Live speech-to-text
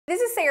This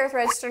is Sarah with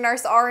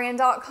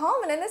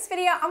registerednursern.com, and in this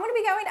video I'm going to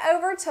be going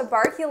over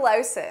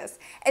tuberculosis.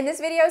 And this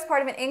video is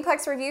part of an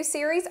NCLEX review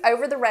series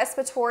over the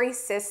respiratory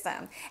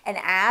system. And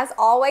as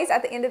always,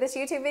 at the end of this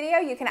YouTube video,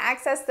 you can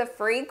access the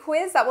free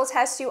quiz that will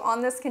test you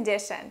on this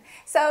condition.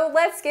 So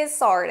let's get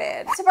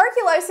started.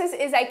 Tuberculosis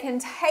is a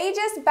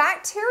contagious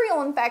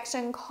bacterial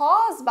infection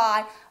caused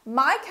by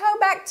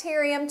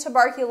Mycobacterium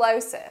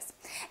tuberculosis.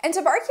 And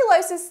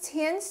tuberculosis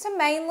tends to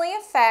mainly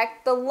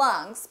affect the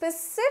lungs.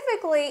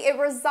 Specifically, it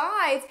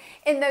resides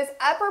in those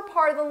upper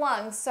part of the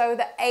lungs, so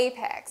the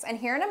apex. And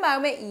here in a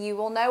moment, you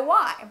will know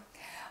why.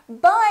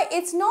 But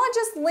it's not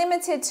just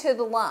limited to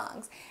the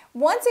lungs.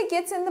 Once it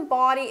gets in the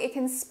body, it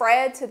can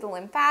spread to the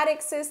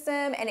lymphatic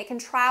system, and it can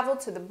travel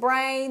to the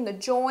brain, the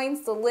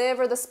joints, the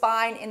liver, the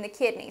spine, and the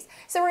kidneys.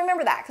 So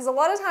remember that, because a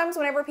lot of times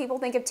whenever people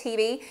think of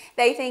TB,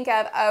 they think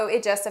of, oh,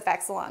 it just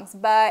affects the lungs,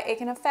 but it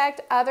can affect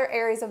other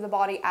areas of the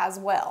body as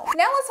well.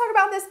 Now let's talk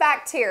about this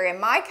bacteria,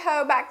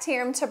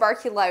 Mycobacterium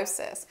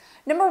tuberculosis.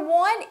 Number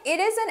one,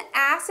 it is an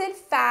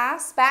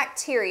acid-fast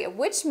bacteria,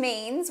 which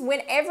means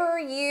whenever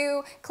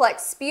you collect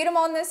sputum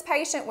on this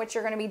patient, which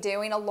you're going to be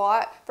doing a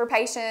lot for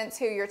patients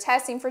who you're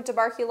testing for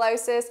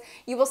tuberculosis,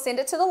 you will send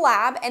it to the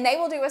lab and they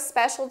will do a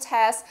special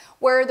test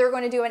where they're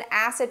going to do an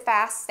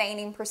acid-fast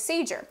staining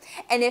procedure.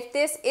 And if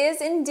this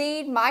is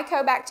indeed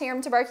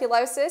Mycobacterium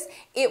tuberculosis,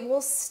 it will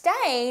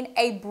stain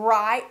a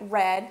bright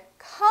red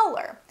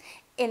color.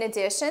 In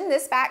addition,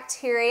 this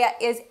bacteria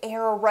is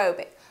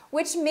aerobic,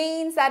 which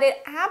means that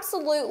it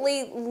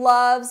absolutely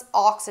loves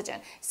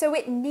oxygen. So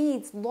it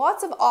needs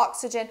lots of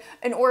oxygen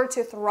in order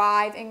to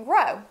thrive and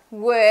grow,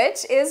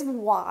 which is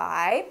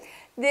why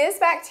this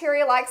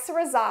bacteria likes to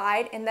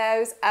reside in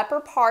those upper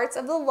parts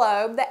of the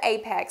lobe, the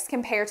apex,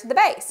 compared to the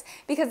base,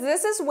 because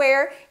this is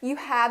where you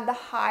have the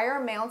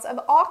higher amounts of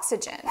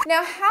oxygen.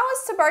 Now, how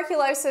is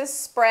tuberculosis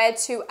spread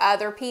to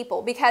other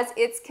people? Because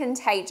it's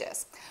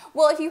contagious.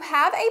 Well, if you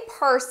have a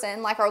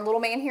person, like our little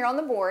man here on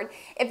the board,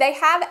 if they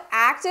have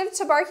active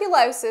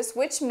tuberculosis,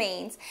 which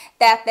means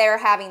that they're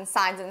having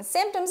signs and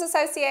symptoms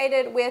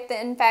associated with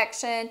the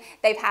infection,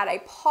 they've had a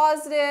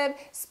positive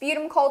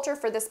sputum culture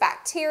for this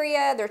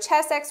bacteria, their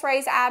chest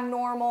x-rays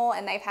abnormal,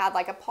 and they've had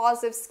like a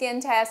positive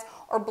skin test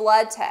or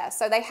blood test.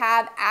 So they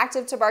have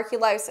active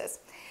tuberculosis.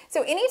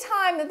 So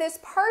anytime that this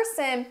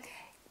person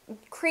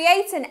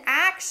creates an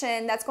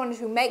action that's going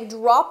to make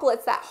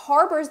droplets that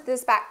harbors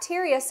this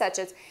bacteria, such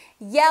as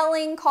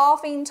yelling,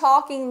 coughing,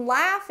 talking,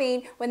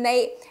 laughing, when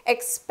they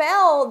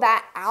expel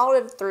that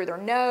through their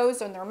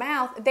nose or their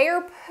mouth,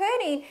 they're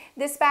putting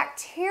this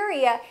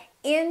bacteria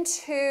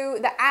into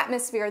the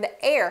atmosphere,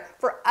 the air,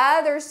 for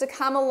others to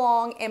come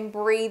along and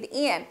breathe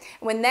in.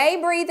 When they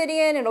breathe it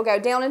in, it'll go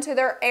down into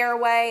their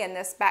airway, and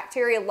this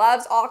bacteria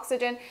loves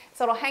oxygen,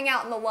 so it'll hang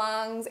out in the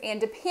lungs,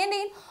 and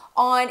depending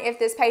on if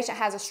this patient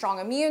has a strong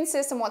immune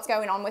system, what's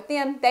going on with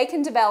them, they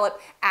can develop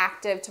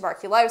active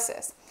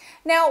tuberculosis.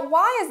 Now,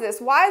 why is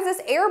this? Why is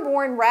this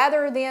airborne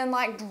rather than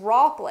like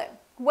droplet?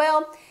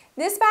 Well,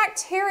 this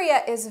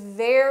bacteria is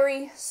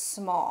very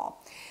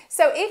small.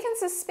 So it can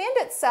suspend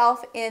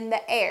itself in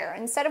the air.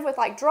 Instead of with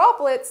like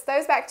droplets,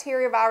 those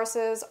bacteria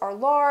viruses are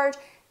large.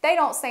 They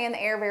don't stay in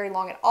the air very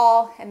long at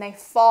all, and they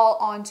fall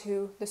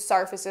onto the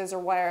surfaces or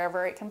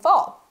wherever it can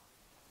fall.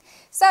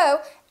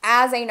 So,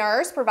 as a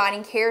nurse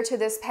providing care to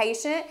this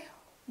patient,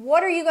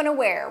 what are you going to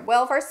wear?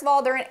 Well, first of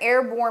all, they're in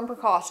airborne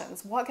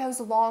precautions. What goes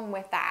along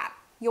with that?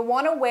 You'll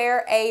want to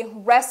wear a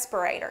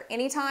respirator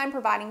anytime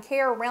providing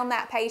care around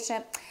that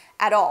patient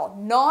at all.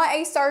 Not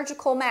a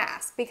surgical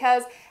mask,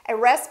 because a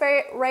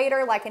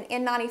respirator like an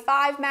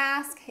N95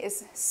 mask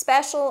is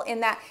special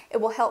in that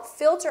it will help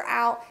filter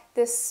out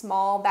this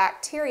small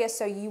bacteria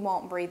so you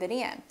won't breathe it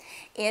in.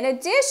 In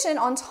addition,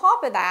 on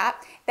top of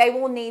that, they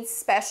will need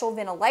special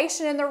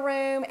ventilation in the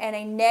room and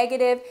a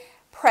negative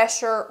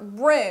pressure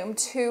room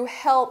to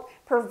help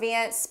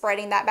prevent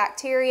spreading that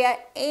bacteria,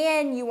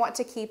 and you want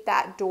to keep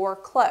that door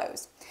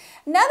closed.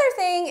 Another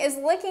thing is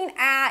looking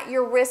at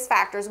your risk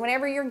factors.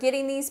 Whenever you're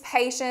getting these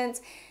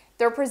patients,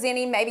 they're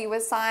presenting maybe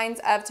with signs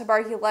of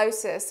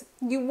tuberculosis,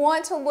 you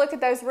want to look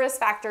at those risk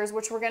factors,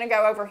 which we're going to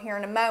go over here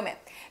in a moment.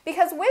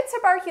 Because with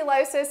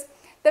tuberculosis,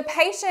 the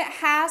patient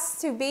has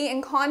to be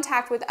in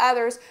contact with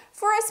others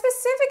for a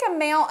specific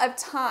amount of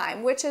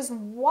time, which is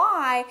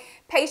why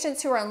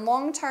patients who are in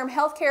long-term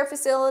healthcare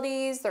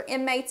facilities, they're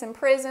inmates in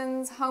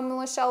prisons,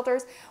 homeless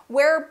shelters,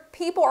 where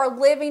people are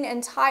living in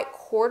tight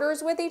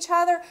quarters with each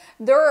other,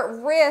 they're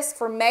at risk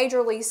for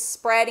majorly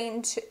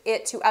spreading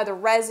it to other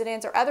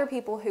residents or other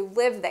people who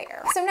live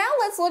there. So now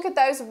let's look at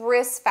those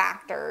risk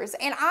factors.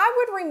 And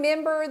I would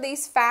remember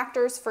these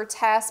factors for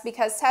tests,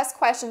 because test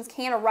questions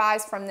can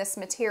arise from this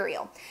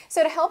material.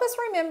 So to help us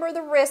remember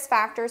the risk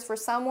factors for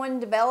someone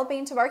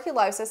developing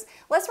tuberculosis,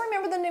 let's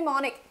remember the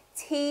mnemonic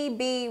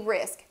TB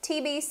risk.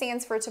 TB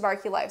stands for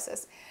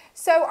tuberculosis.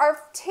 So our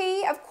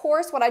T, of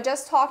course, what I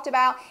just talked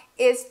about,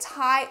 is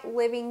tight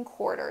living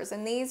quarters.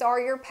 And these are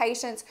your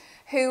patients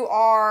who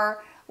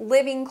are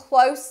living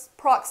close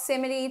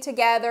proximity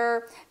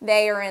together.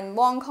 They are in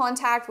long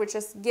contact, which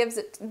just gives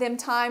them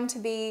time to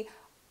be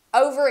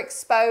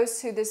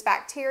overexposed to this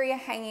bacteria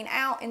hanging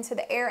out into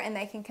the air and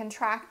they can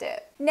contract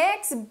it.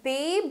 Next,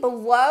 B,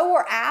 below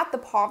or at the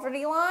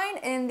poverty line,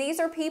 and these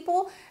are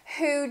people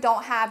who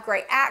don't have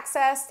great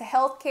access to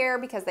health care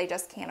because they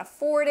just can't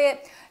afford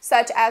it,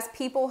 such as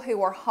people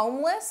who are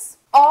homeless.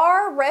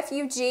 Are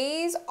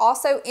refugees,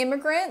 also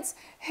immigrants,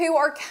 who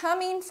are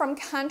coming from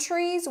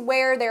countries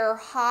where there are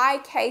high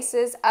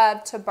cases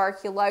of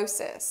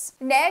tuberculosis.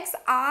 Next,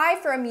 I,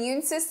 for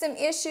immune system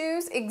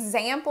issues,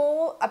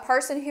 example, a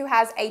person who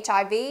has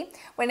HIV.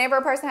 Whenever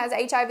a person has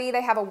HIV,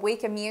 they have a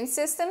weak immune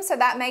system, so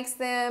that makes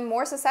them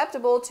more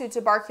susceptible to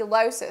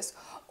tuberculosis.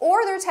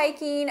 Or they're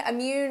taking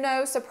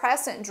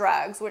immunosuppressant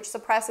drugs, which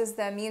suppresses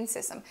the immune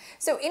system.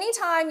 So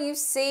anytime you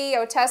see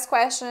a test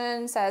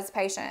question says the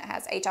patient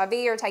has HIV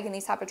or taking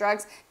these type of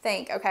drugs,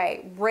 think,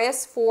 okay,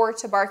 risk for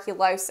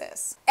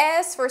tuberculosis.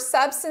 S, for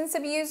substance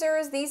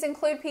abusers, these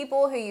include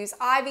people who use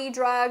IV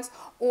drugs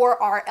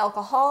or are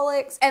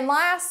alcoholics. And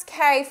last,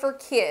 K, for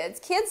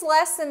kids. Kids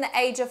less than the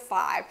age of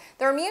 5.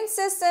 Their immune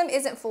system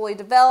isn't fully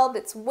developed,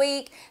 it's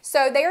weak,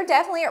 so they are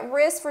definitely at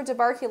risk for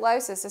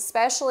tuberculosis,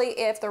 especially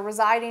if they're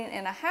residing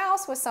in a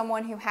house with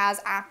someone who has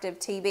active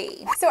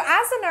TB. So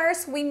as a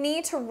nurse, we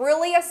need to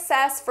really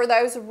assess for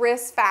those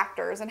risk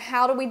factors. And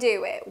how do we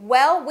do it?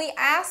 Well, we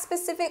ask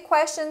specific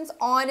questions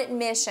on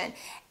admission.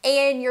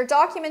 And your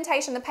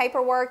documentation, the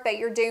paperwork that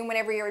you're doing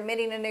whenever you're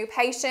admitting a new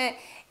patient,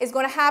 is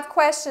going to have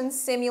questions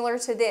similar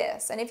to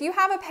this. And if you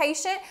have a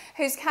patient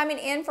who's coming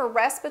in for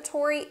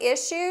respiratory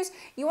issues,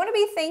 you want to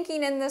be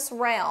thinking in this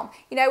realm.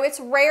 You know, it's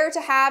rare to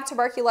have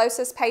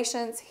tuberculosis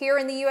patients here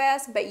in the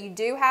US, but you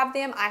do have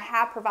them. I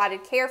have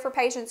provided care for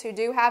patients who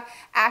do have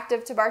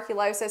active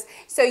tuberculosis.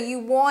 So you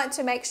want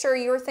to make sure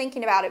you're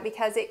thinking about it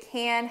because it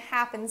can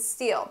happen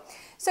still.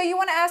 So you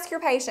want to ask your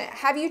patient,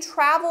 have you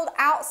traveled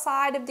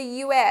outside of the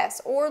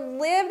US or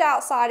lived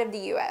outside of the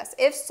US?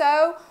 If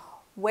so,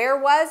 where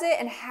was it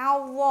and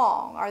how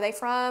long? Are they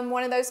from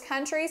one of those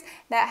countries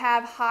that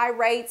have high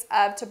rates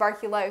of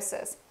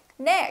tuberculosis?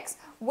 Next,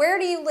 where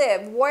do you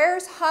live?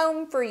 Where's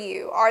home for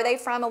you? Are they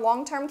from a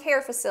long-term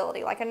care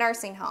facility like a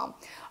nursing home?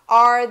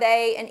 Are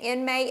they an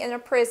inmate in a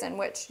prison,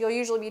 which you'll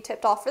usually be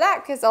tipped off for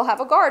that because they'll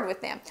have a guard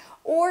with them?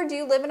 Or do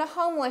you live in a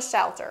homeless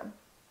shelter?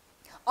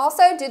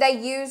 Also, do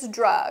they use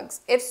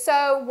drugs? If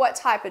so, what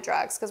type of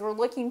drugs? Because we're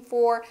looking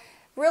for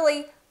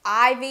really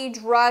IV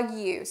drug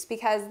use,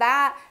 because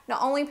that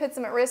not only puts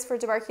them at risk for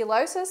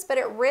tuberculosis, but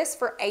at risk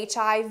for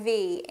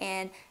HIV,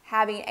 and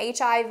having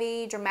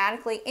HIV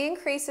dramatically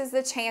increases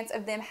the chance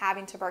of them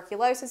having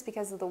tuberculosis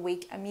because of the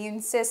weak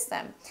immune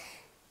system.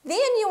 Then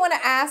you want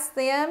to ask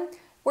them,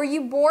 were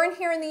you born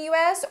here in the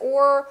US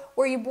or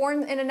were you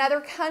born in another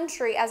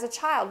country as a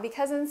child?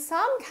 Because in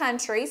some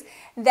countries,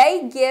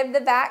 they give the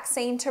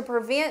vaccine to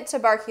prevent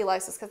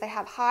tuberculosis because they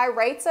have high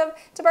rates of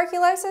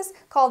tuberculosis,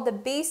 called the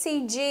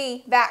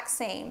BCG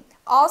vaccine,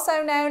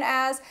 also known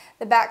as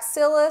the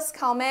bacilli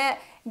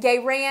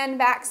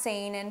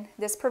vaccine, and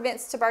this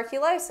prevents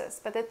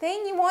tuberculosis. But the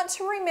thing you want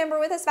to remember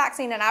with this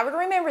vaccine, and I would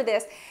remember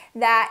this,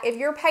 that if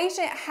your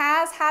patient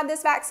has had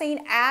this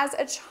vaccine as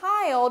a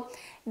child,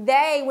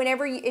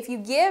 if you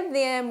give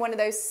them one of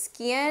those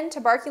skin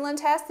tuberculin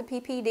tests, the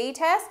PPD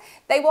test,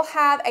 they will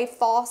have a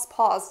false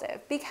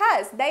positive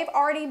because they've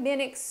already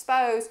been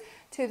exposed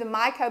to the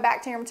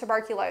Mycobacterium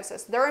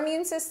tuberculosis. Their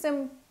immune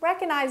system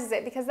recognizes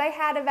it because they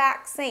had a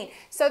vaccine.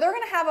 So they're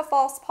going to have a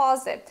false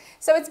positive.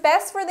 So it's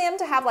best for them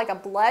to have like a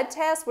blood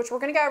test, which we're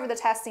going to go over the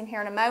testing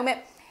here in a moment,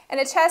 and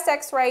a chest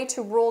x-ray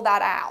to rule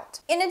that out.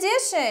 In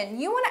addition,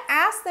 you want to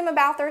ask them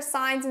about their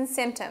signs and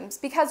symptoms,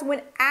 because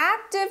when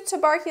active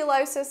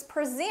tuberculosis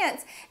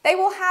presents, they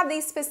will have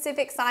these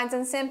specific signs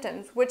and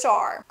symptoms, which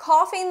are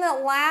coughing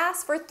that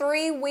lasts for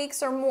 3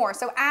 weeks or more.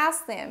 So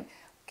ask them,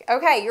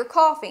 okay, you're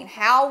coughing.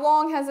 How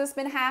long has this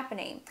been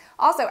happening?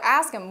 Also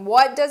ask them,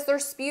 what does their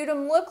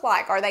sputum look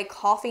like? Are they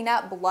coughing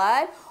up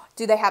blood?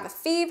 Do they have a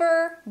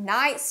fever,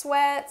 night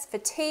sweats,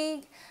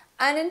 fatigue,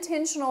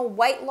 unintentional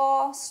weight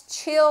loss,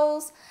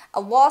 chills, a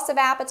loss of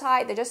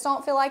appetite, they just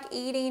don't feel like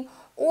eating,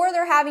 or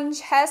they're having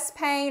chest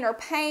pain or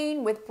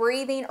pain with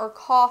breathing or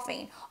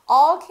coughing?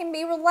 All can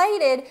be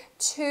related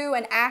to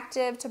an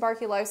active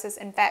tuberculosis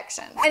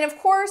infection. And of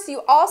course,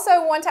 you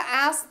also want to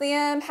ask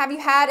them, have you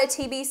had a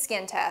TB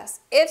skin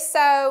test? If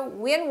so,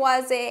 when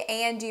was it,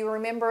 and do you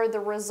remember the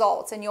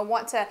results? And you'll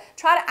want to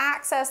try to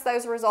access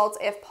those results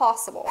if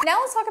possible. Now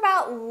let's talk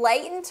about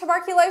latent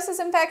tuberculosis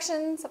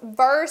infections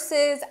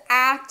versus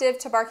active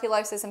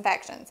tuberculosis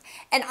infections.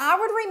 And I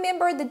would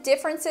remember the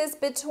differences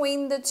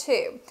between the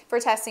two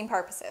for testing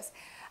purposes.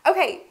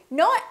 Okay,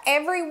 not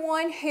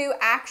everyone who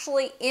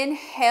actually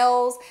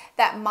inhales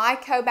that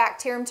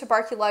Mycobacterium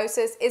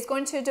tuberculosis is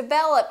going to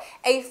develop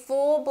a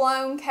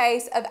full-blown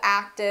case of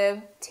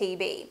active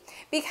TB.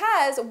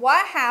 Because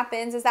what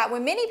happens is that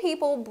when many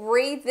people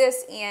breathe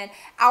this in,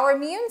 our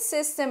immune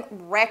system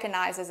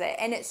recognizes it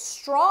and it's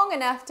strong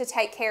enough to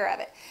take care of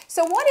it.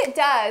 So what it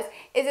does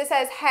is it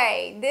says,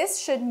 hey,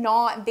 this should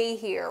not be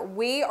here.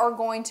 We are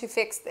going to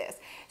fix this.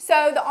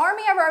 So the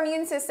army of our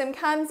immune system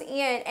comes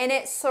in and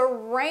it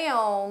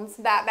surrounds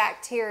that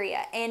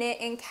bacteria and it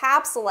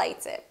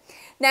encapsulates it.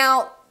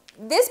 Now,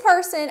 this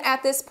person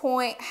at this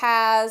point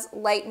has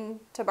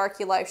latent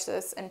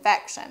tuberculosis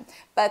infection,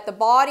 but the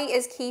body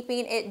is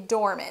keeping it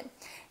dormant.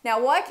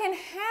 Now, what can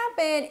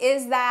happen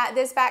is that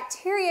this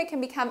bacteria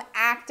can become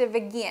active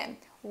again.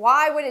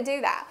 Why would it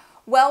do that?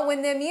 Well,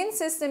 when the immune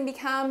system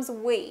becomes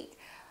weak,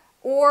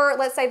 or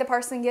let's say the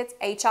person gets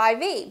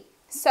HIV,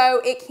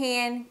 so it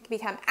can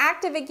become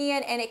active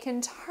again and it can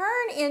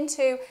turn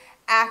into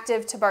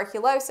active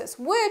tuberculosis,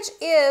 which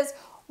is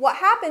what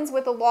happens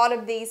with a lot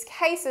of these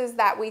cases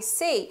that we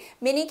see.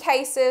 Many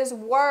cases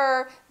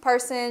where a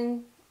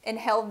person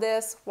inhaled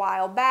this a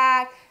while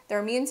back, their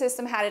immune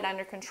system had it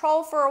under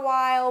control for a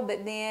while,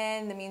 but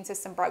then the immune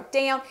system broke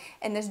down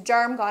and this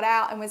germ got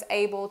out and was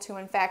able to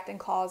infect and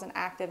cause an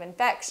active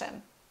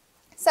infection.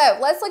 So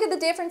let's look at the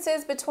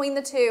differences between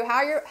the two.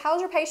 How's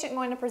your patient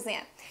going to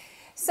present?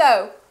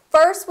 So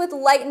first, with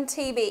latent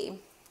TB.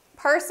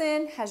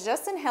 Person has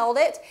just inhaled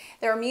it,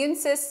 their immune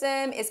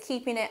system is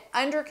keeping it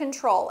under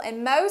control,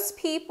 and most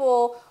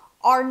people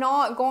are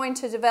not going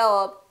to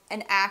develop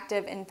an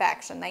active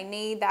infection. They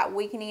need that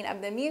weakening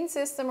of the immune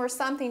system or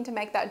something to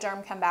make that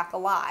germ come back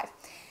alive.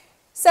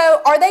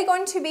 So are they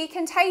going to be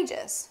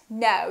contagious?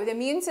 No, the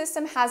immune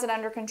system has it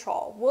under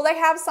control. Will they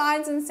have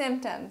signs and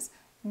symptoms?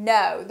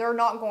 No, they're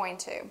not going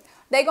to.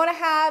 They're going to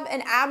have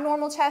an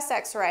abnormal chest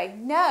x-ray?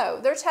 No,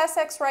 their chest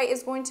x-ray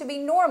is going to be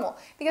normal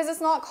because it's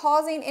not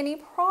causing any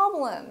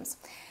problems.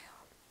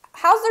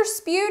 How's their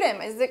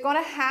sputum? Is it going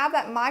to have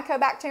that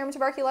Mycobacterium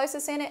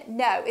tuberculosis in it?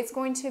 No, it's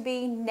going to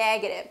be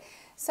negative.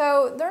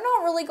 So they're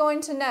not really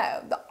going to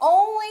know. The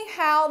only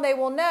how they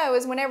will know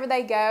is whenever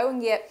they go and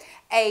get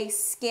a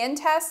skin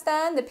test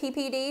done, the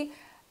PPD,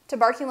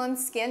 tuberculin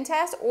skin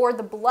test, or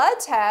the blood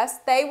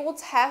test, they will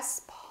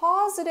test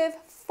positive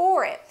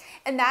for it.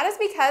 And that is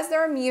because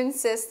their immune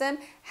system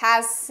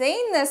has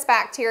seen this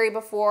bacteria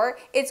before.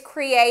 It's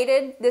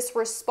created this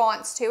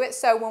response to it.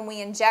 So when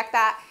we inject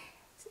that,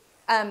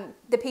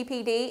 the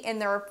PPD in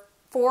their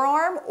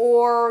forearm,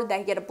 or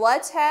they get a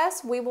blood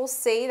test, we will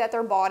see that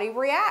their body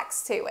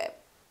reacts to it.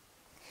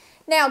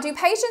 Now, do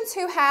patients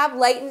who have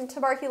latent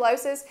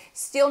tuberculosis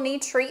still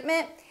need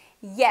treatment?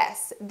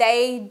 Yes,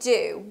 they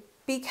do,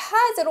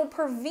 because it'll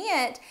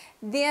prevent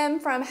them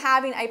from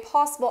having a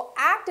possible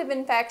active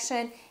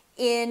infection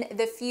in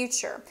the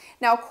future.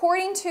 Now,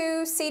 according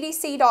to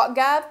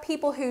cdc.gov,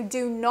 people who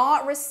do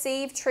not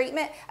receive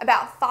treatment,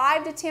 about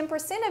 5 to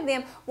 10% of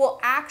them will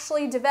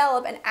actually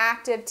develop an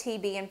active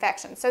TB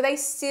infection. So they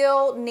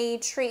still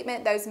need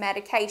treatment, those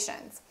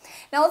medications.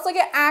 Now let's look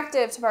at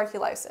active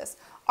tuberculosis.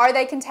 Are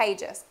they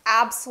contagious?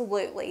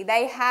 Absolutely.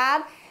 They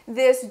have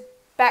this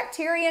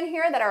bacteria in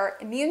here that our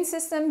immune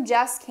system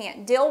just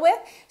can't deal with,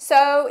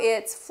 so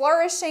it's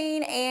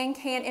flourishing and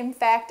can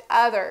infect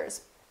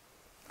others.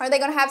 Are they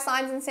going to have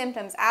signs and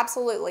symptoms?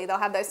 Absolutely. They'll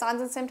have those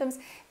signs and symptoms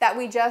that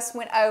we just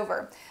went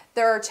over.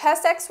 Their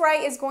chest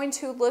x-ray is going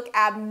to look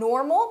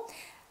abnormal.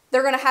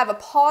 They're going to have a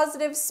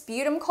positive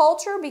sputum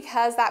culture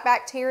because that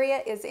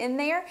bacteria is in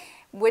there,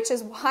 which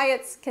is why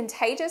it's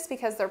contagious,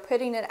 because they're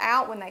putting it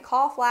out when they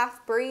cough, laugh,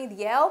 breathe,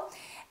 yell.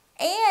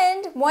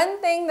 And one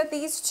thing that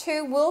these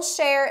two will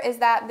share is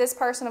that this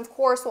person, of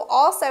course, will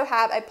also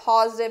have a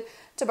positive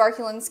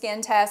tuberculin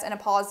skin test and a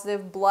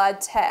positive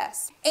blood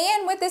test.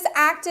 And with this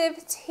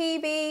active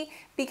TB,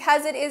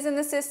 because it is in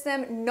the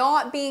system,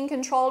 not being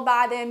controlled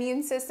by the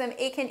immune system,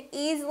 it can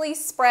easily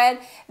spread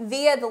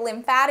via the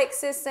lymphatic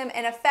system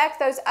and affect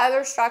those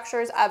other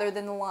structures other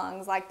than the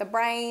lungs, like the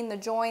brain, the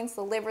joints,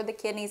 the liver, the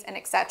kidneys, and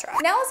etc.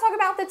 Now let's talk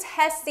about the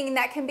testing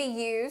that can be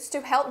used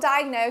to help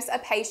diagnose a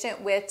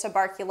patient with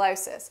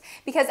tuberculosis.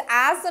 Because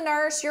as the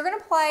nurse, you're going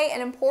to play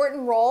an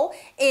important role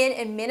in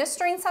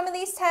administering some of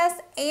these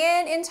tests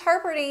and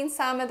interpreting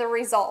some of the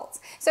results.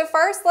 So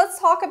first, let's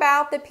talk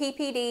about the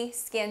PPD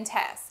skin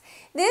test.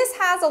 This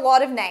has a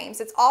lot of names.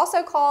 It's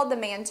also called the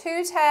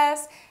Mantoux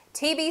test,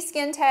 TB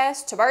skin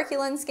test,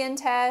 tuberculin skin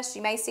test.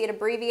 You may see it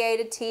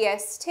abbreviated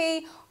TST.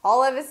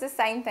 All of it's the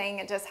same thing.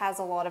 It just has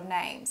a lot of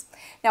names.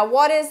 Now,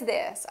 what is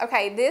this?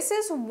 Okay, this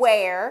is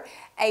where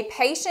a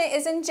patient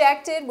is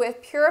injected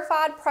with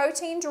purified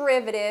protein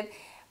derivative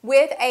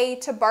with a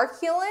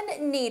tuberculin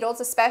needle.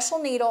 It's a special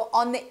needle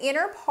on the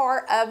inner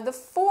part of the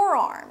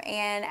forearm.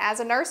 And as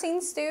a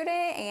nursing student,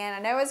 and I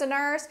know as a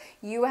nurse,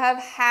 you have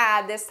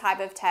had this type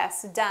of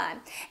test done.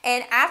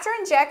 And after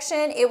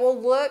injection, it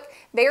will look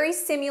very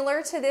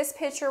similar to this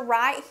picture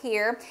right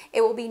here.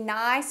 It will be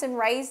nice and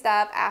raised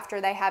up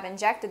after they have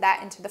injected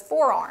that into the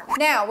forearm.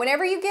 Now,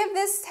 whenever you give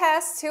this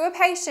test to a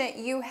patient,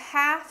 you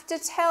have to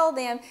tell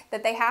them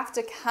that they have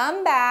to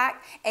come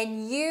back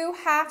and you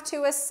have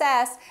to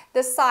assess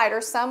the site, or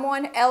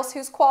someone else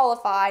who's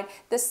qualified,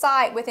 the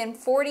site within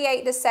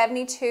 48 to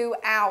 72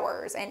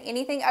 hours. And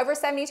anything over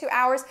 72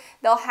 hours,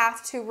 they'll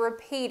have to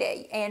repeat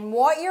it. And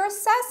what you're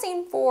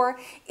assessing for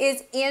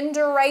is in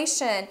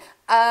duration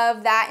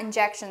of that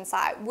injection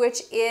site,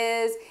 which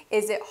is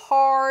it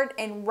hard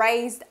and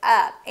raised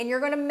up? And you're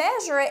going to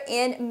measure it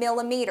in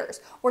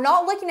millimeters. We're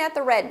not looking at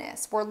the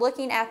redness, we're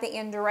looking at the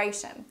in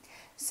duration.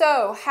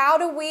 So how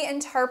do we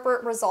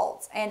interpret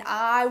results? And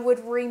I would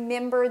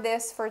remember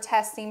this for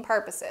testing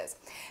purposes,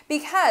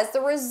 because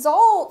the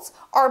results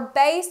are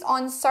based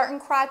on certain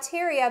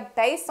criteria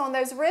based on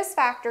those risk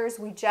factors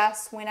we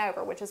just went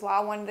over, which is why I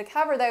wanted to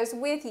cover those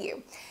with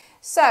you.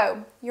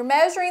 So you're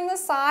measuring the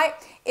site.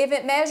 If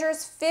it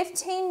measures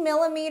 15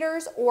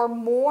 millimeters or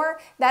more,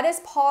 that is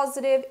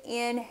positive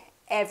in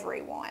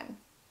everyone.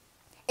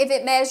 If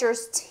it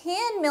measures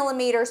 10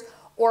 millimeters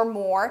or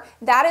more,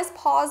 that is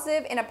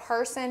positive in a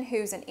person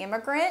who's an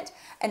immigrant,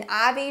 an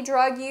IV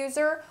drug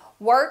user,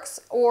 works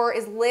or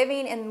is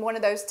living in one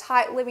of those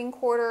tight living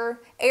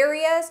quarter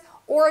areas,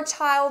 or a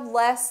child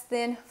less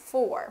than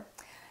 4.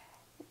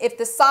 If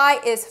the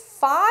site is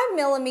 5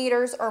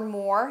 millimeters or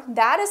more,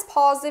 that is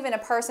positive in a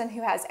person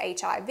who has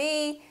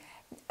HIV,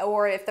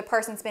 or if the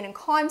person's been in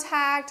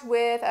contact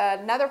with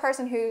another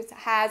person who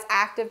has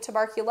active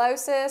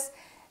tuberculosis,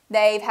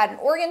 they've had an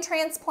organ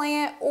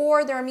transplant,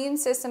 or their immune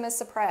system is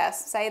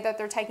suppressed. Say that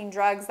they're taking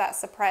drugs that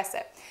suppress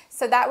it.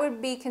 So that would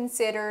be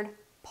considered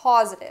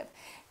positive.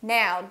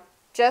 Now,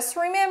 just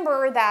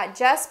remember that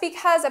just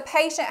because a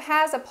patient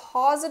has a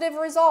positive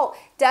result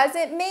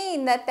doesn't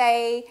mean that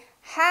they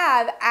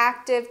have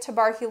active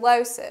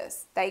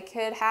tuberculosis. They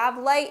could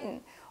have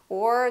latent,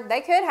 or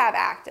they could have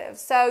active.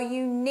 So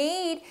you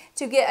need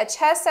to get a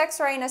chest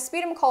x-ray and a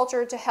sputum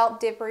culture to help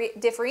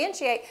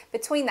differentiate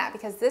between that,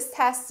 because this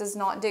test does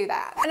not do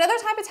that. Another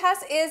type of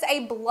test is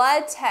a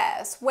blood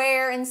test,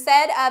 where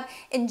instead of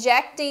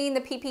injecting the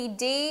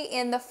PPD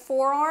in the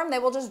forearm, they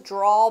will just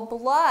draw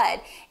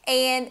blood,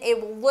 and it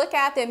will look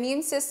at the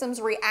immune system's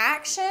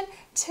reaction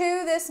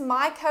to this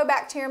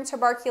Mycobacterium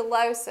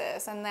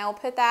tuberculosis, and they'll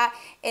put that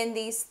in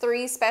these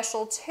 3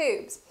 special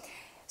tubes.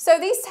 So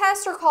these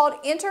tests are called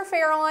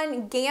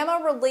interferon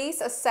gamma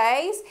release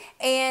assays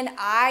and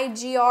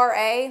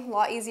IGRA, a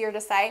lot easier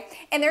to say.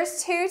 And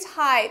there's 2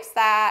 types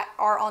that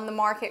are on the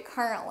market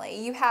currently.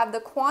 You have the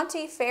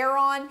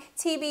quantiferon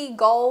TB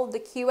Gold, the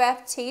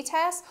QFT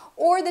test,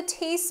 or the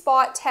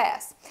T-spot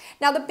test.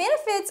 Now the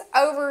benefits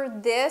over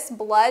this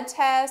blood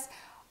test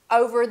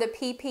over the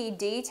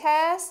PPD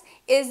test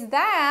is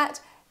that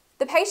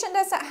the patient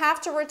doesn't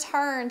have to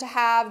return to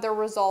have their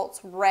results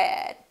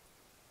read.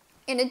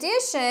 In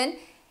addition,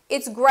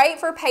 it's great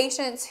for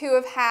patients who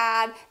have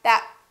had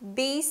that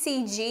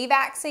BCG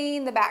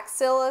vaccine, the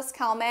bacillus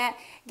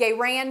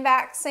calmette-guerin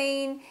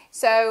vaccine,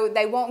 so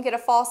they won't get a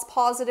false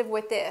positive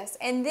with this.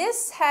 And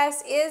this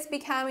test is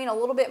becoming a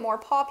little bit more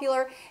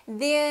popular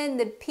than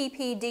the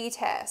PPD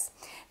test.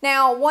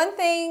 Now, one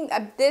thing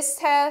this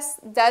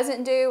test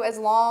doesn't do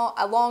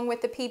along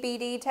with the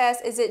PPD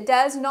test is it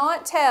does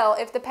not tell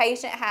if the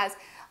patient has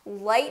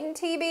latent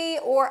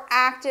TB or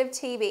active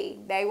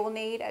TB. They will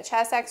need a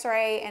chest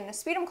x-ray and a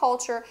sputum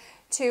culture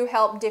to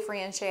help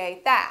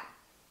differentiate that.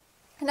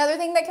 Another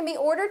thing that can be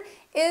ordered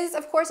is,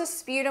 of course, a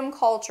sputum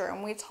culture,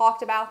 and we've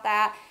talked about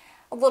that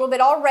a little bit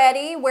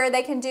already, where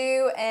they can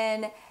do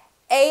an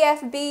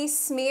AFB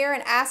smear,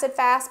 an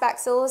acid-fast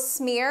bacillus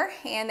smear,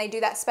 and they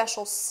do that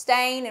special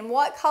stain. And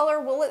what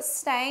color will it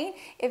stain?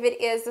 If it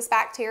is this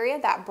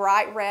bacteria, that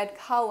bright red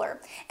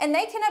color. And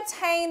they can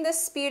obtain the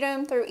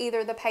sputum through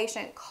either the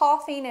patient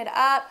coughing it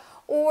up,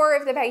 or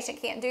if the patient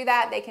can't do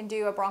that, they can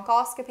do a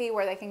bronchoscopy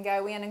where they can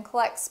go in and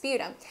collect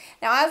sputum.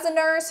 Now, as a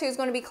nurse who's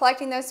going to be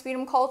collecting those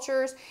sputum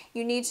cultures,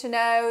 you need to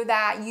know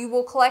that you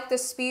will collect the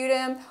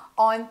sputum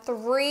on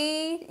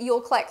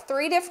you'll collect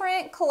 3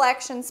 different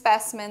collection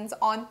specimens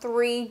on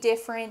 3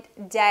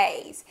 different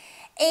days.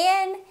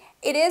 And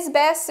it is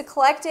best to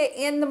collect it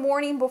in the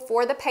morning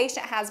before the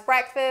patient has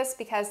breakfast,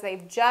 because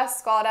they've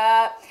just got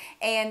up,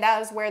 and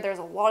that is where there's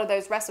a lot of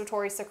those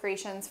respiratory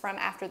secretions from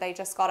after they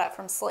just got up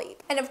from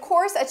sleep. And of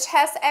course, a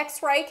chest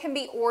x-ray can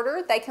be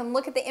ordered. They can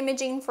look at the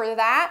imaging for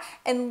that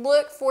and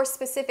look for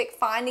specific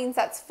findings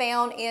that's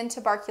found in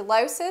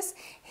tuberculosis.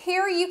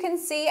 Here you can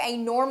see a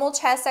normal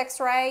chest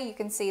x-ray. You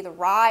can see the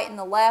right and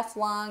the left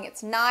lung.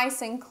 It's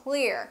nice and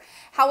clear.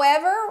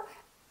 However,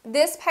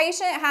 this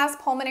patient has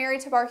pulmonary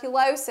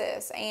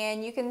tuberculosis,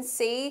 and you can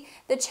see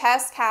the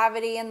chest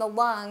cavity and the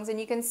lungs, and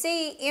you can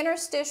see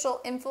interstitial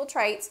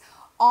infiltrates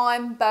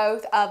on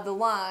both of the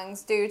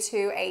lungs due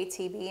to a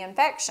TB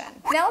infection.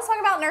 Now let's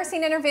talk about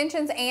nursing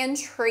interventions and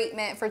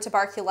treatment for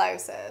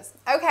tuberculosis.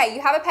 Okay,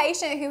 you have a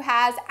patient who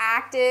has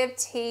active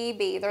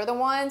TB. They're the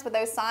ones with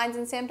those signs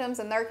and symptoms,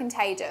 and they're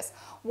contagious.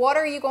 What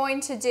are you going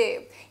to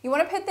do? You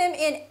want to put them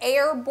in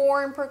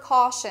airborne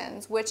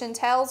precautions, which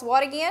entails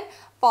what again?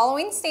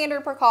 Following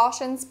standard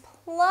precautions,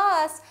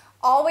 plus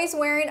always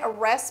wearing a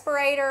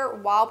respirator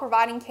while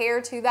providing care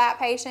to that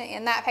patient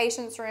in that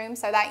patient's room,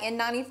 so that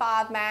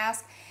N95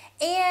 mask.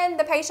 And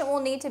the patient will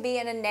need to be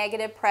in a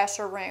negative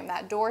pressure room.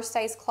 That door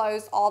stays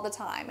closed all the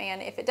time, and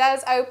if it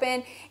does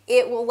open,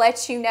 it will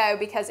let you know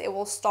because it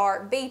will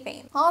start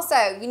beeping.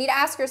 Also, you need to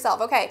ask yourself,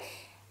 okay,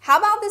 how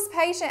about this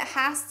patient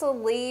has to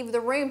leave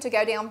the room to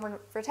go down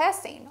for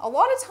testing? A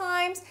lot of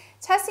times,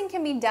 testing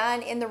can be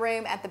done in the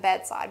room at the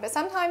bedside, but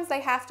sometimes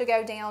they have to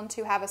go down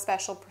to have a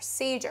special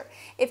procedure.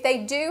 If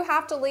they do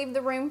have to leave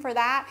the room for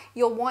that,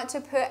 you'll want to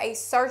put a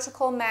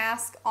surgical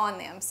mask on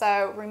them,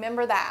 so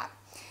remember that.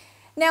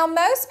 Now,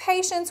 most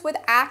patients with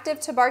active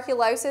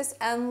tuberculosis,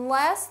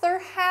 unless they're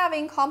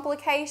having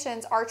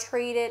complications, are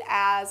treated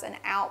as an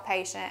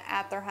outpatient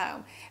at their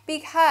home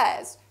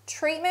because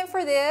treatment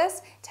for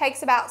this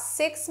takes about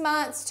 6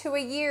 months to a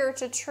year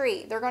to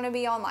treat. They're going to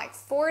be on like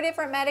 4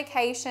 different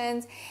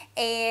medications,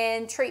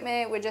 and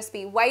treatment would just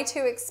be way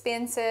too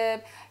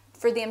expensive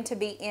for them to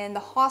be in the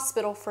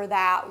hospital for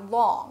that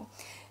long.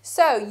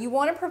 So you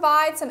want to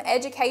provide some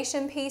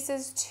education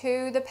pieces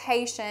to the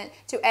patient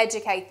to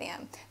educate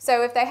them.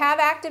 So if they have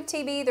active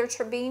TB,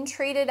 they're being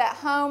treated at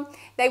home,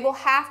 they will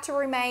have to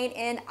remain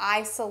in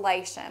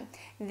isolation.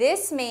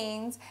 This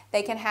means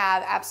they can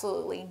have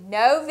absolutely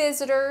no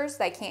visitors,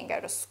 they can't go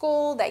to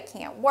school, they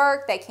can't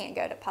work, they can't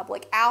go to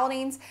public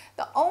outings.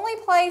 The only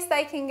place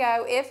they can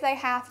go if they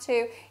have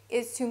to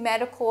is to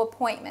medical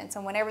appointments,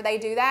 and whenever they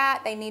do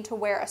that, they need to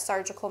wear a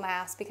surgical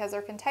mask because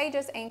they're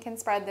contagious and can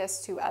spread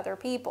this to other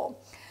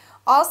people.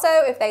 Also,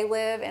 if they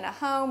live in a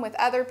home with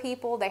other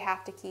people, they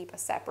have to keep a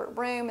separate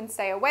room and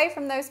stay away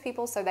from those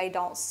people so they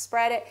don't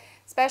spread it,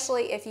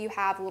 especially if you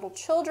have little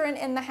children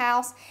in the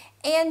house,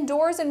 and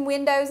doors and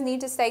windows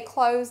need to stay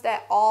closed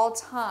at all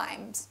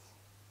times.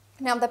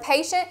 Now, if the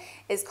patient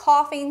is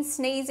coughing,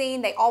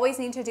 sneezing, they always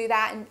need to do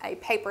that in a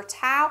paper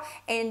towel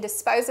and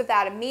dispose of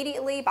that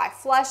immediately by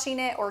flushing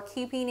it or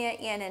keeping it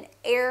in an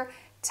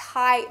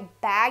airtight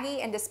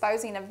baggie and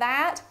disposing of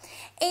that.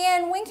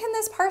 And when can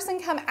this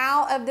person come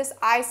out of this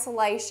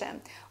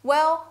isolation?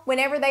 Well,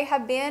 whenever they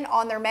have been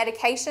on their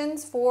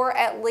medications for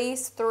at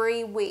least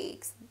 3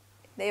 weeks.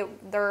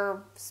 Their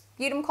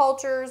sputum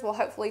cultures will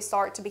hopefully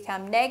start to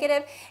become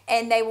negative,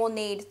 and they will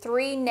need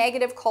 3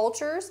 negative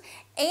cultures,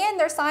 and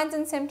their signs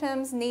and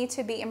symptoms need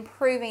to be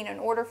improving in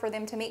order for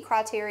them to meet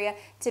criteria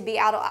to be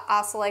out of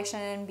isolation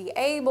and be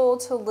able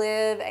to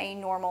live a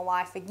normal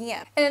life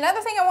again. And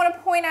another thing I want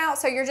to point out,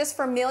 so you're just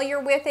familiar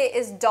with it,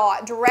 is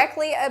DOT,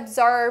 directly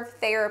observed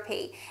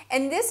therapy.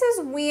 And this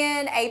is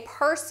when a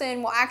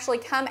person will actually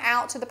come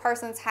out to the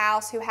person's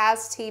house who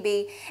has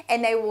TB,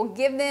 and they will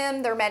give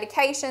them their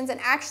medications and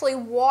actually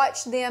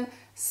watch them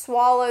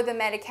swallow the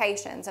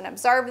medications and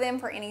observe them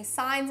for any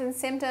signs and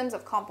symptoms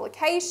of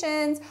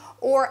complications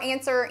or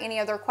answer any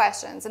other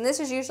questions. And this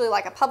is usually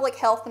like a public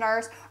health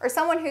nurse or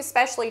someone who's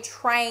specially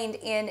trained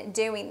in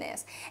doing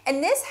this.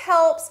 And this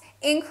helps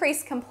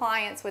increase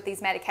compliance with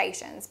these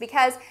medications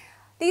because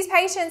these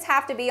patients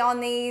have to be on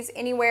these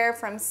anywhere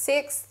from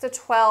 6 to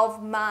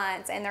 12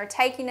 months, and they're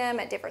taking them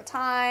at different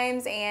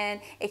times,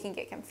 and it can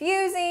get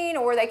confusing,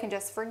 or they can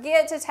just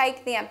forget to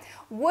take them,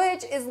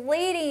 which is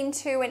leading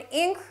to an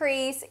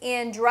increase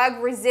in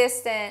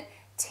drug-resistant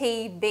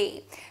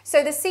TB.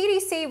 So the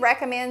CDC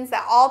recommends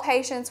that all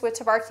patients with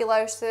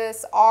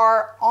tuberculosis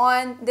are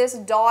on this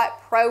DOT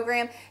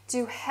program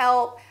to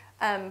help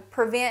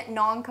prevent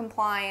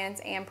non-compliance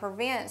and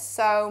prevent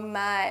so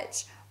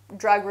much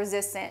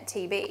drug-resistant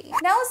TB.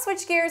 Now let's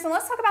switch gears and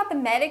let's talk about the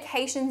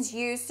medications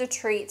used to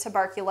treat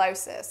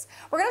tuberculosis.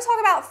 We're going to talk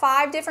about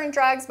 5 different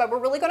drugs, but we're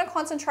really going to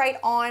concentrate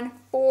on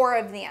 4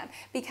 of them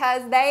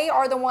because they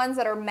are the ones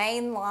that are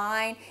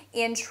mainline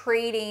in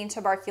treating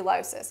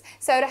tuberculosis.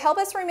 So to help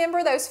us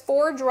remember those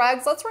 4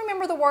 drugs, let's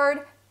remember the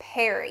word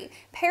peri.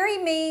 Peri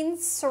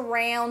means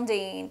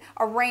surrounding,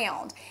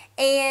 around.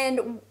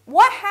 And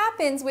what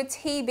happens with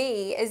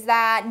TB is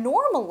that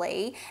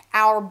normally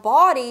our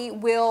body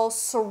will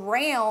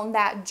surround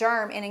that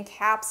germ and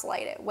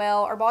encapsulate it.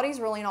 Well, our body's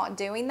really not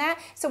doing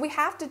that, so we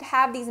have to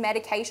have these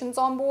medications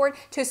on board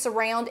to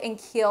surround and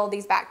kill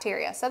these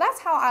bacteria. So that's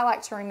how I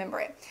like to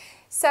remember it.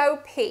 So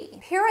P,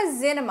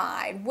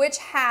 pyrazinamide, which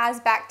has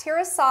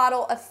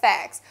bactericidal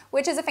effects,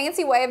 which is a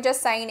fancy way of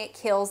just saying it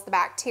kills the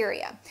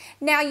bacteria.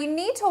 Now you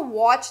need to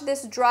watch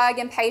this drug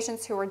in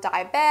patients who are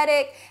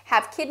diabetic,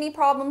 have kidney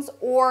problems,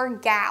 or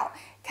gout,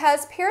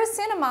 because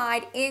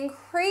pyrazinamide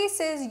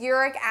increases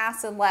uric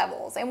acid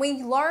levels. And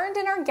we learned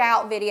in our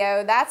gout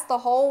video, that's the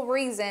whole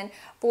reason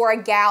for a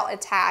gout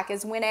attack,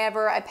 is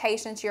whenever a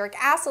patient's uric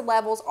acid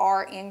levels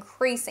are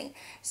increasing.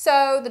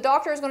 So the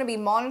doctor is going to be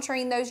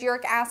monitoring those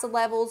uric acid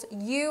levels.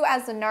 You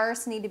as the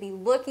nurse need to be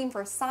looking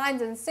for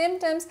signs and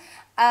symptoms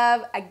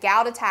of a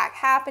gout attack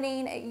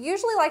happening. It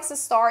usually likes to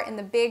start in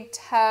the big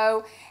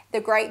toe,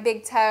 the great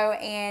big toe,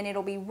 and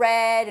it'll be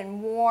red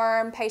and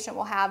warm. Patient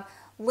will have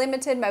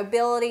limited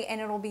mobility, and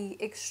it'll be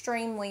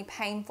extremely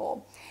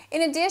painful.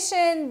 In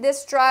addition,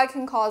 this drug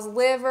can cause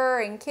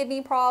liver and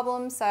kidney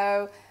problems,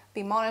 so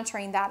be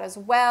monitoring that as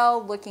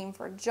well, looking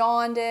for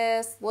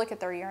jaundice, look at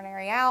their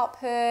urinary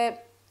output.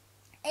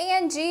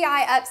 And GI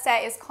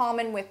upset is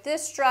common with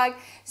this drug,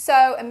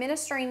 so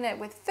administering it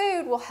with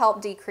food will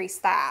help decrease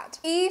that.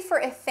 E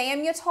for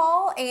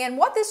ethambutol, and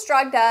what this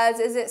drug does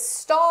is it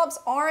stops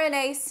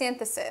RNA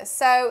synthesis,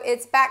 so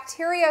it's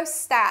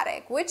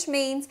bacteriostatic, which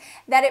means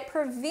that it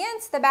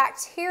prevents the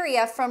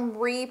bacteria from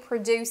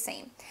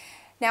reproducing.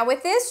 Now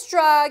with this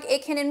drug,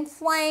 it can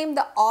inflame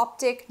the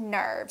optic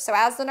nerve. So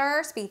as the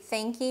nurse, be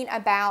thinking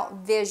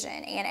about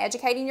vision and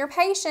educating your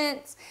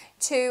patients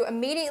to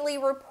immediately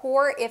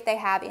report if they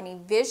have any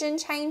vision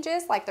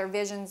changes, like their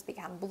visions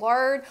become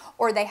blurred,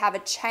 or they have a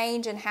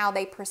change in how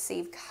they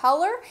perceive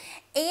color,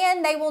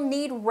 and they will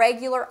need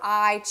regular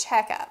eye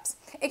checkups.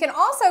 It can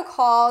also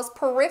cause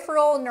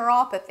peripheral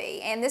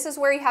neuropathy, and this is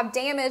where you have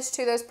damage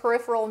to those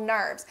peripheral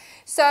nerves.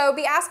 So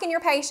be asking your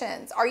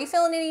patients, are you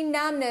feeling any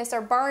numbness or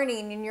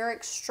burning in your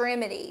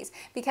extremities?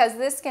 Because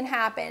this can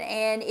happen.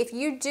 And if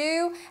you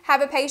do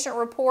have a patient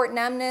report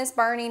numbness,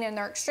 burning in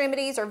their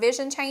extremities or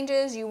vision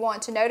changes, you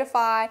want to notify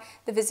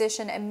the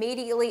physician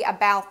immediately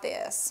about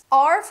this.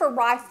 R for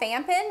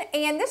rifampin,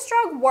 and this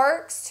drug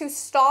works to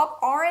stop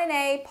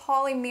RNA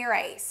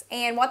polymerase.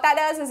 And what that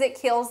does is it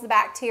kills the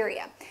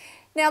bacteria.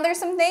 Now there's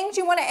some things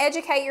you want to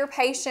educate your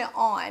patient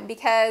on,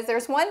 because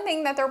there's one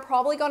thing that they're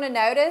probably going to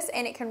notice,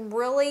 and it can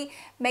really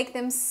make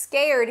them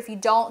scared if you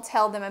don't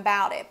tell them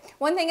about it.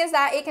 One thing is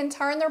that it can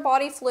turn their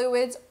body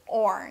fluids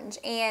orange,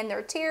 and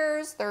their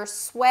tears, their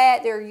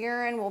sweat, their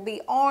urine will be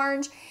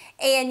orange,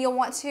 and you'll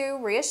want to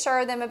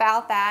reassure them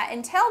about that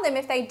and tell them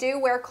if they do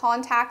wear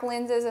contact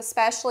lenses,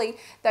 especially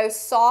those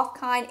soft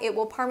kind, it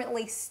will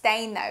permanently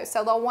stain those.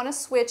 So they'll want to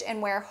switch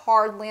and wear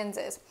hard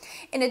lenses.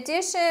 In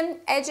addition,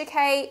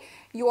 educate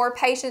your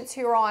patients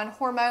who are on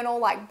hormonal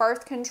like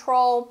birth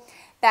control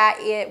that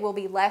it will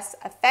be less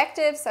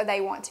effective, so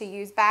they want to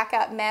use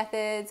backup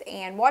methods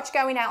and watch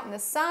going out in the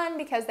sun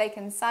because they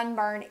can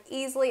sunburn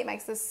easily. It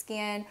makes the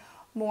skin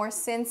more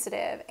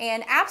sensitive.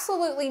 And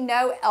absolutely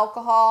no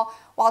alcohol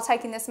while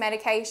taking this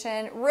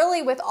medication.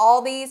 Really, with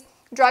all these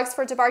drugs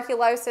for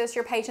tuberculosis,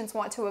 your patients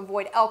want to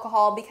avoid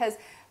alcohol because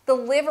the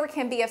liver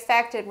can be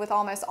affected with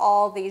almost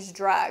all these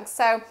drugs.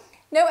 So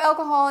no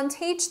alcohol, and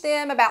teach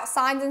them about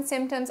signs and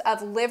symptoms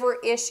of liver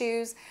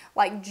issues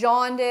like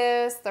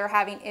jaundice, they're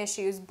having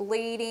issues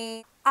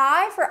bleeding.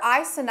 I for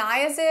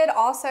isoniazid,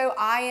 also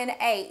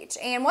INH.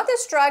 And what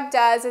this drug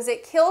does is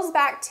it kills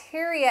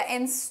bacteria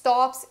and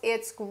stops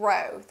its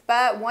growth.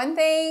 But one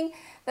thing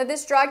that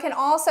this drug can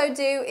also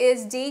do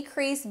is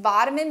decrease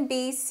vitamin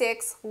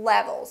B6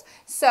 levels.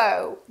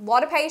 So a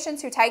lot of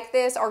patients who take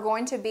this are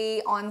going to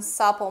be on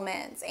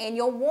supplements, and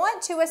you'll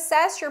want to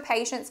assess your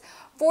patients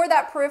for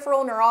that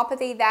peripheral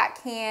neuropathy that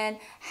can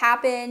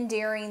happen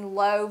during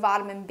low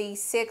vitamin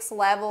B6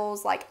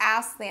 levels. Like,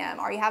 ask them,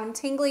 are you having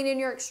tingling in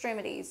your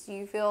extremities? Do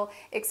you feel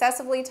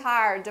excessively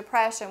tired,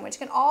 depression, which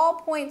can all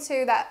point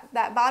to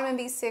that vitamin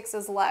B6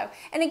 is low.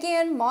 And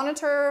again,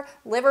 monitor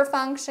liver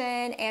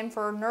function and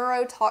for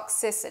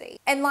neurotoxicity.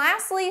 And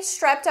lastly,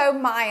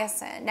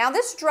 streptomycin. Now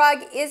this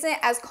drug isn't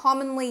as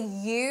commonly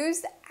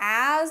used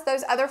as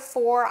those other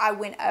four I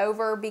went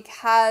over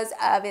because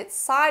of its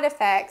side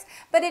effects,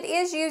 but it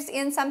is used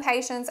in some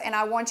patients, and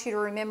I want you to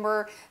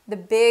remember the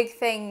big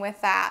thing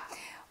with that.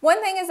 One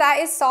thing is that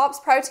it stops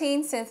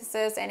protein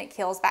synthesis and it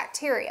kills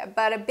bacteria,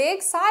 but a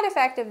big side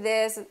effect of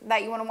this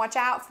that you want to watch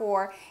out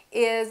for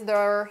is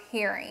their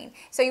hearing.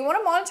 So you want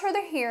to monitor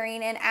their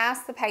hearing and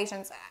ask the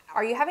patients,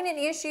 are you having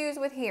any issues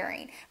with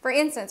hearing? For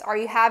instance, are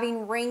you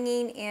having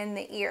ringing in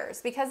the ears?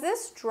 Because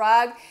this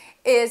drug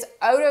is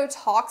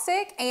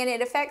ototoxic and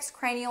it affects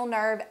cranial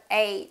nerve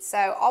 8.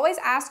 So always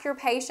ask your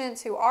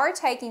patients who are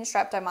taking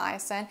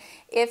streptomycin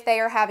if they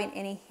are having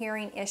any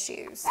hearing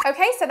issues.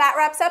 Okay, so that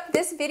wraps up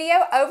this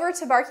video over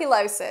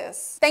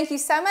tuberculosis. Thank you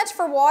so much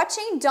for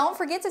watching. Don't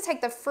forget to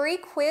take the free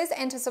quiz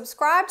and to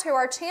subscribe to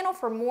our channel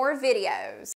for more videos.